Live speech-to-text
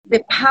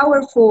the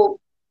powerful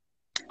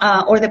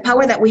or the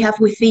power that we have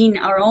within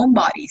our own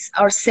bodies,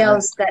 our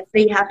cells, that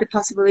they have the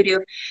possibility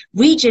of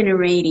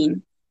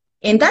regenerating.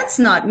 And that's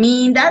not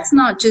me, that's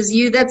not just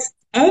you, that's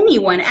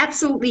anyone,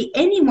 absolutely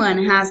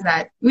anyone has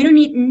that. We don't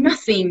need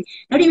nothing,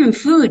 not even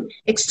food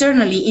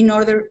externally in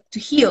order to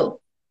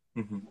heal.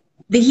 Mm-hmm.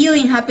 The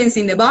healing happens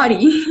in the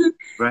body.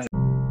 Right.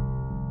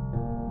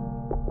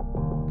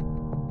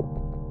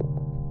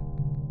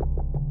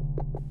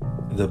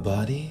 The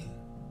body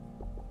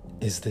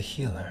is the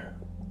healer,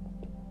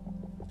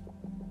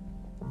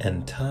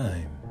 and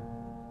time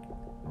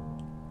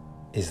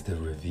is the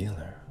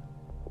revealer.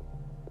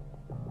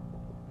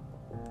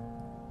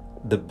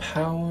 The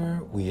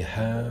power we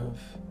have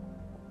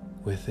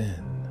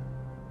within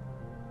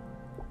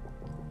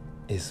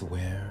is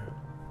where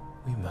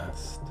we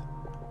must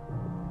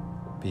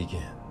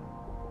begin.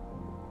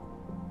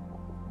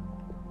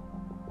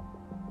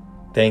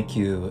 Thank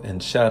you,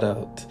 and shout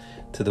out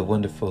to the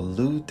wonderful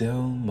Lou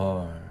Del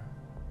Mar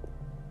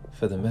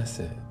for the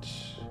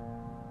message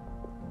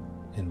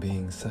in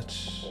being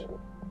such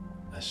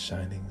a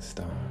shining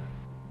star.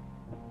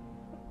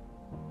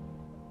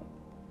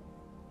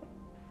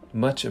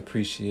 Much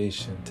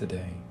appreciation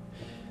today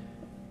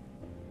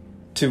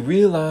to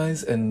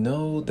realize and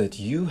know that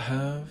you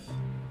have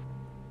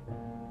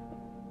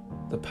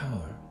the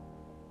power.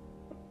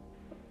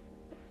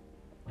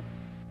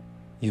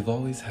 You've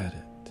always had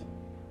it.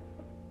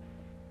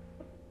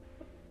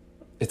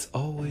 It's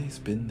always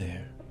been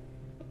there.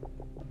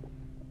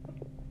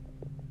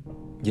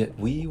 Yet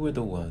we were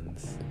the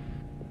ones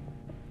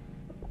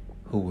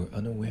who were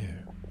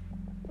unaware.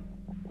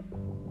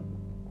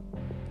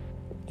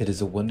 It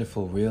is a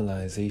wonderful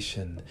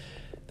realization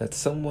that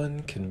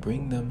someone can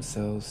bring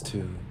themselves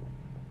to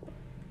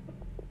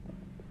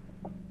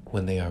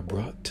when they are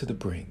brought to the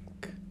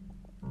brink,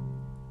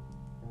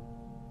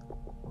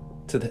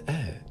 to the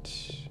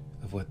edge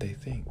of what they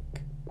think.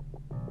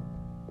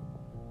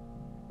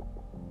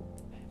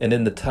 And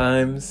in the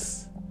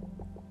times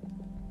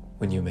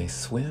when you may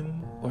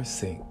swim or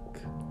sink,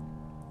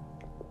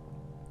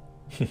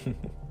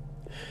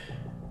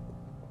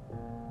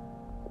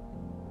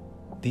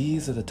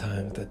 these are the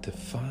times that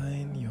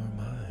define your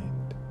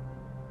mind.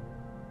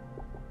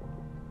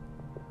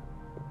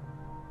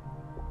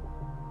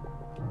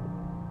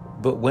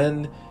 But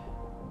when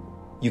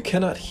you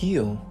cannot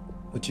heal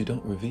what you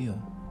don't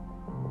reveal,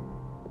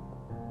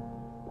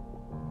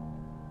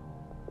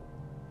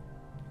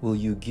 will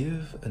you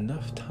give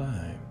enough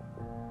time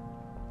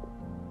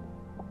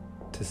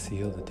to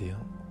seal the deal?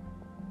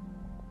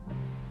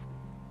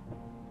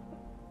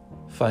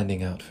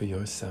 Finding out for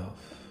yourself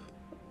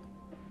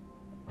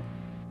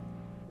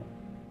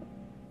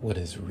what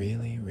is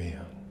really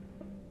real.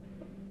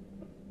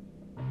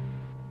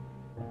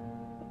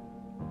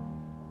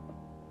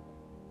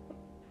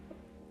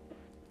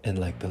 And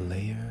like the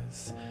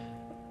layers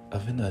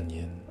of an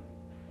onion,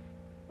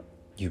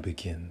 you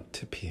begin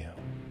to peel.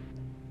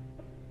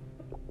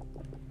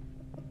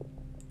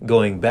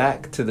 Going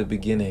back to the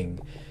beginning,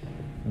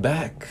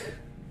 back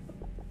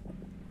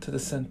to the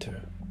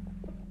center,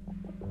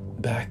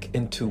 back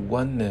into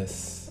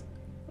oneness,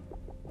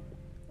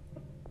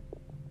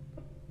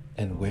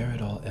 and where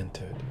it all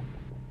entered.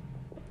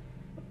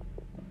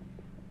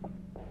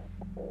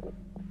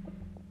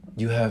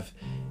 You have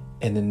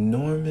an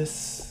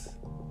enormous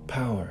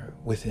power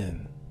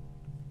within,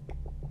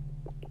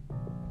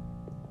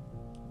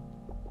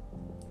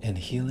 and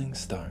healing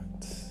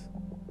starts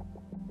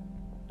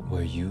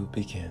where you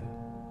begin.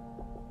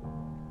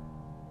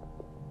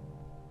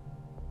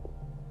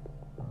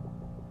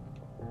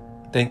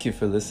 Thank you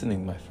for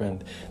listening, my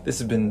friend. This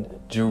has been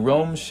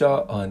Jerome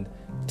Shaw on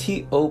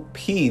TOP,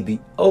 the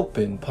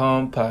Open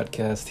Palm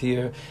Podcast,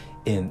 here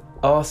in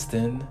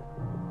Austin,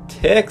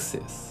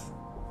 Texas,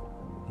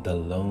 the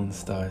Lone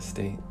Star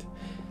State,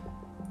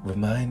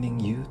 reminding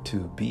you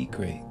to be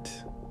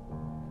great,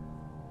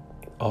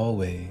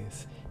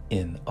 always,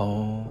 in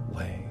all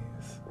ways.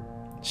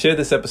 Share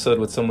this episode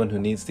with someone who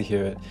needs to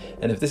hear it.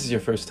 And if this is your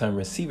first time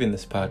receiving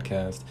this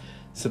podcast,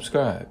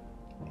 subscribe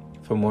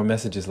for more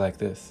messages like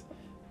this.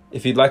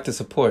 If you'd like to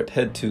support,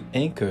 head to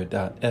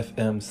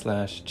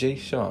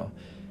anchor.fm/jshaw.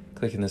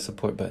 Clicking the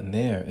support button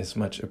there is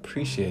much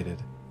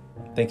appreciated.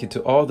 Thank you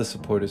to all the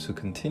supporters who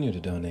continue to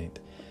donate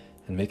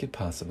and make it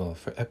possible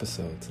for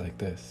episodes like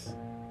this.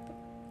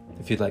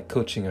 If you'd like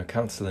coaching or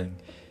counseling,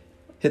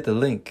 hit the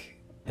link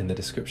in the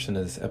description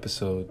of this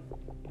episode.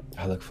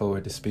 I look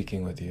forward to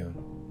speaking with you.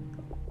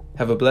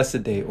 Have a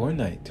blessed day or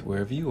night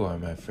wherever you are,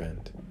 my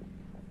friend.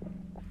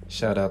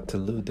 Shout out to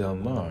Lou Del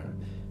Mar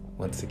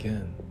once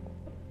again.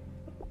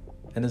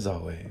 And as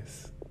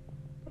always,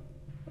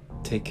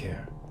 take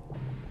care.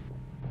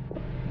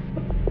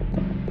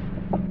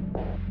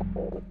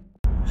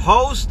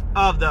 Host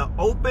of the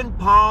Open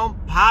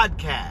Palm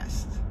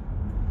Podcast.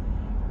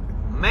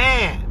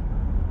 Man,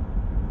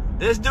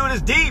 this dude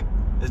is deep.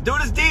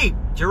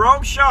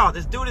 Jerome Shaw,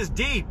 this dude is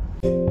deep.